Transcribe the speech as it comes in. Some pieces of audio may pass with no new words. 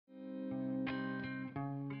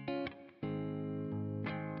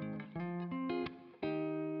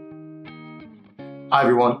Hi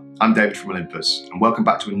everyone, I'm David from Olympus and welcome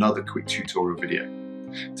back to another quick tutorial video.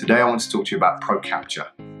 Today I want to talk to you about Pro Capture,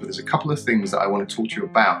 but there's a couple of things that I want to talk to you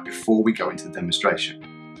about before we go into the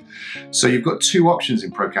demonstration. So you've got two options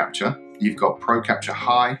in Pro Capture. You've got Pro Capture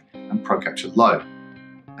High and Pro Capture Low.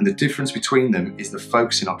 And the difference between them is the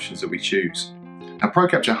focusing options that we choose. Now Pro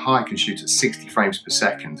Capture High can shoot at 60 frames per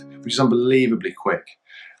second, which is unbelievably quick.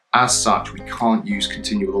 As such, we can't use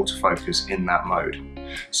continual autofocus in that mode.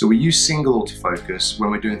 So we use single autofocus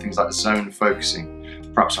when we're doing things like zone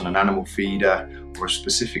focusing, perhaps on an animal feeder or a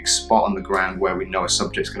specific spot on the ground where we know a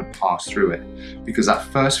subject's going to pass through it, because that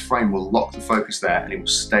first frame will lock the focus there and it will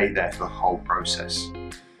stay there for the whole process.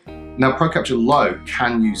 Now Pro Capture Low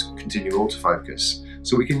can use continual autofocus,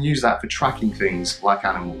 so we can use that for tracking things like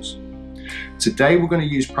animals. Today we're going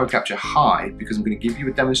to use Pro Capture High because I'm going to give you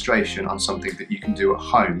a demonstration on something that you can do at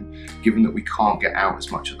home, given that we can't get out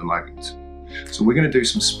as much at the moment. So we're going to do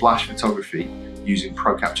some splash photography using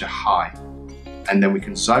Pro Capture High, and then we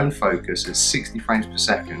can zone focus at 60 frames per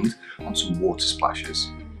second on some water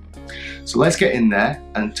splashes. So let's get in there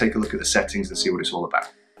and take a look at the settings and see what it's all about.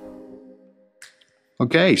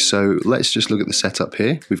 Okay, so let's just look at the setup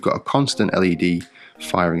here. We've got a constant LED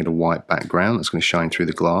firing at a white background that's going to shine through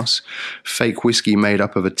the glass. Fake whiskey made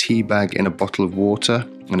up of a tea bag in a bottle of water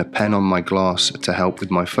and a pen on my glass to help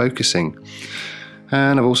with my focusing.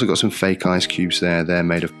 And I've also got some fake ice cubes there. They're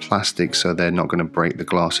made of plastic, so they're not going to break the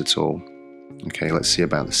glass at all. Okay, let's see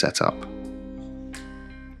about the setup.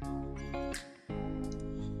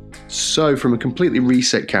 So from a completely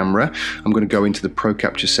reset camera, I'm going to go into the Pro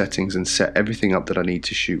Capture settings and set everything up that I need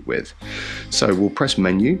to shoot with. So we'll press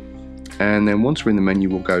menu, and then once we're in the menu,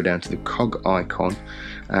 we'll go down to the cog icon,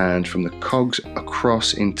 and from the cogs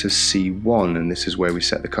across into C1, and this is where we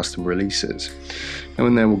set the custom releases.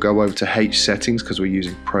 And then we'll go over to H settings because we're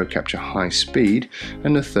using Pro Capture High Speed,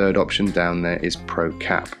 and the third option down there is Pro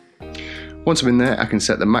Cap. Once I'm in there, I can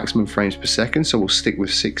set the maximum frames per second, so we'll stick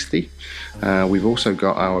with 60. We've also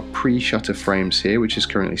got our pre-shutter frames here, which is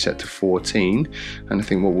currently set to 14, and I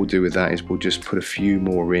think what we'll do with that is we'll just put a few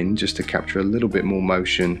more in just to capture a little bit more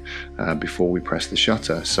motion before we press the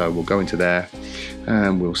shutter. So we'll go into there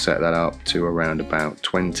and we'll set that up to around about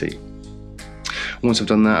 20. Once I've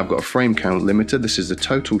done that, I've got a frame count limiter. This is the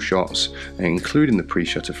total shots, including the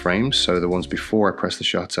pre-shutter frames, so the ones before I press the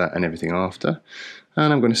shutter and everything after.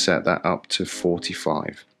 And I'm going to set that up to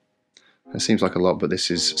 45. That seems like a lot, but this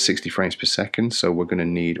is 60 frames per second, so we're going to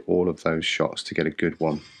need all of those shots to get a good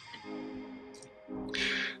one.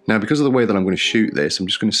 Now, because of the way that I'm going to shoot this, I'm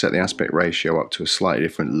just going to set the aspect ratio up to a slightly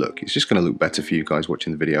different look. It's just going to look better for you guys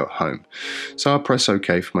watching the video at home. So I'll press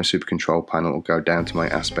OK for my super control panel. I'll go down to my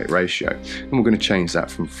aspect ratio, and we're going to change that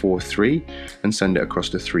from 4:3 and send it across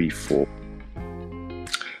to 3:4.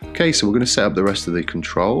 Okay, so we're going to set up the rest of the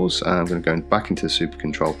controls. I'm going to go back into the super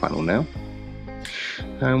control panel now,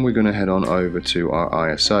 and we're going to head on over to our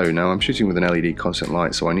ISO. Now I'm shooting with an LED constant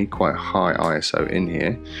light, so I need quite a high ISO in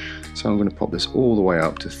here, so I'm going to pop this all the way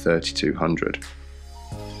up to 3200.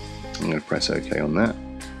 I'm going to press OK on that,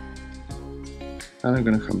 and I'm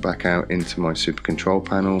going to come back out into my super control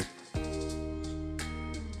panel, and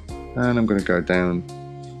I'm going to go down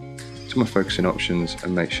to my focusing options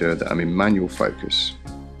and make sure that I'm in manual focus.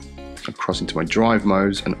 Across into my drive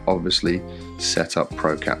modes and obviously set up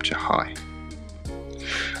Pro Capture High.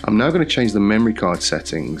 I'm now going to change the memory card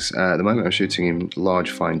settings. At the moment I'm shooting in large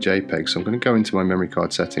fine JPEG, so I'm going to go into my memory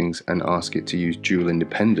card settings and ask it to use dual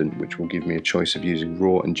independent, which will give me a choice of using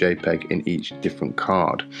RAW and JPEG in each different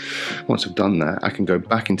card. Once I've done that, I can go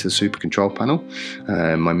back into the super control panel.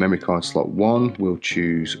 My memory card slot 1, we'll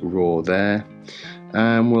choose RAW there,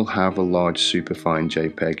 and we'll have a large superfine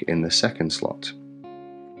JPEG in the second slot.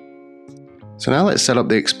 So now let's set up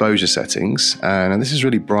the exposure settings. Now this is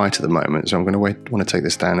really bright at the moment, so I'm going to want to take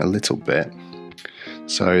this down a little bit.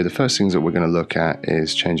 So the first things that we're going to look at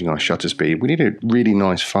is changing our shutter speed. We need a really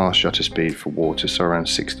nice fast shutter speed for water, so around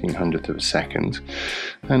 1600th of a second.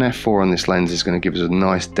 And f4 on this lens is going to give us a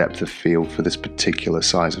nice depth of field for this particular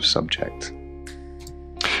size of subject.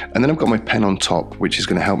 And then I've got my pen on top, which is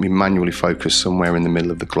going to help me manually focus somewhere in the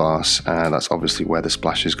middle of the glass. That's obviously where the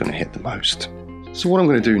splash is going to hit the most. So what I'm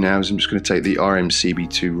going to do now is I'm just going to take the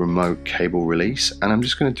RMCB2 remote cable release, and I'm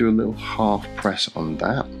just going to do a little half press on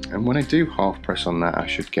that. And when I do half press on that, I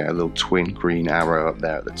should get a little twin green arrow up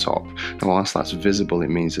there at the top. And whilst that's visible, it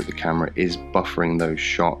means that the camera is buffering those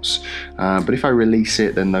shots. But if I release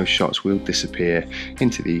it, then those shots will disappear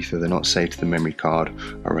into the ether. They're not saved to the memory card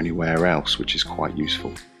or anywhere else, which is quite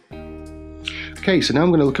useful. Okay, so now I'm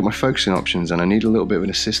going to look at my focusing options, and I need a little bit of an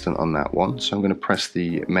assistant on that one. So I'm going to press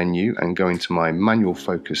the menu and go into my manual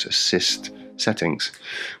focus assist settings.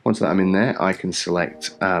 Once that I'm in there, I can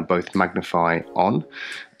select both magnify on,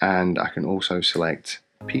 and I can also select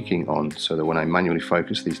peaking on, so that when I manually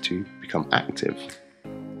focus, these two become active.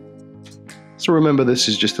 So remember, this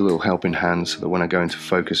is just a little helping hand so that when I go into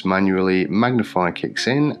focus manually, magnify kicks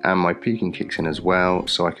in and my peaking kicks in as well,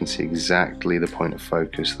 so I can see exactly the point of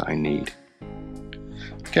focus that I need.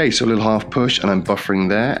 Okay, so a little half push and I'm buffering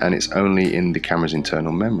there, and it's only in the camera's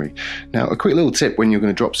internal memory. Now, a quick little tip when you're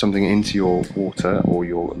going to drop something into your water or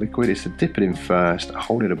your liquid is to dip it in first,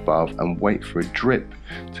 hold it above and wait for a drip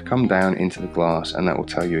to come down into the glass, and that will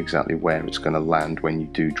tell you exactly where it's going to land when you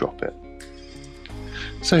do drop it.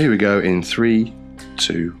 So here we go in 3,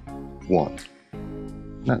 2, 1.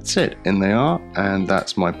 That's it, in they are, and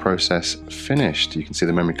that's my process finished. You can see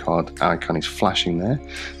the memory card icon is flashing there.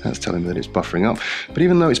 That's telling me that it's buffering up. But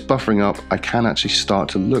even though it's buffering up, I can actually start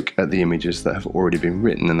to look at the images that have already been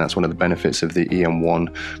written, and that's one of the benefits of the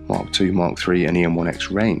EM1, Mark II, Mark III, and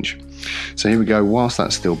EM1X range. So here we go, whilst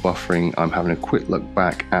that's still buffering, I'm having a quick look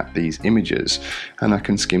back at these images, and I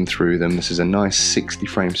can skim through them. This is a nice 60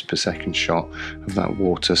 frames per second shot of that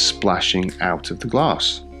water splashing out of the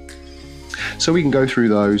glass. So we can go through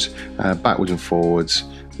those backwards and forwards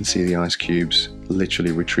and see the ice cubes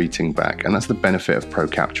literally retreating back, and that's the benefit of Pro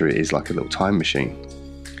Capture. It is like a little time machine.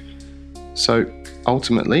 So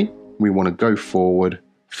ultimately we want to go forward,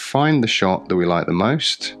 find the shot that we like the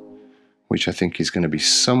most, which I think is going to be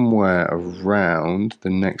somewhere around the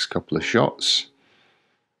next couple of shots.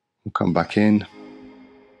 We'll come back in,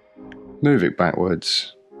 move it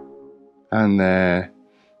backwards, and there,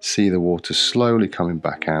 see the water slowly coming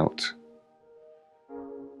back out,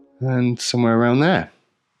 and somewhere around there.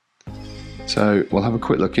 So we'll have a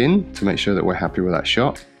quick look in to make sure that we're happy with that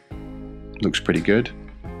shot. Looks pretty good.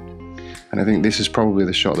 And I think this is probably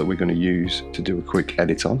the shot that we're going to use to do a quick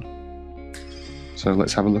edit on. So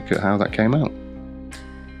let's have a look at how that came out.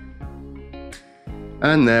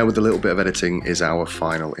 And there, with a little bit of editing, is our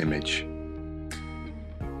final image.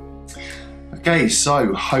 Okay,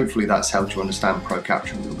 so hopefully that's helped you understand Pro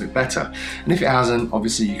Capture a little bit better. And if it hasn't,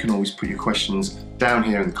 obviously you can always put your questions down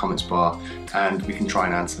here in the comments bar and we can try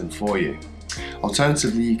and answer them for you.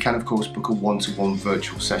 Alternatively, you can of course book a one-to-one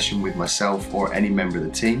virtual session with myself or any member of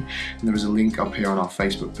the team, and there is a link up here on our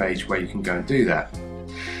Facebook page where you can go and do that.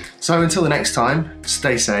 So until the next time,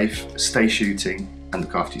 stay safe, stay shooting, and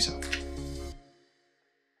look after yourself.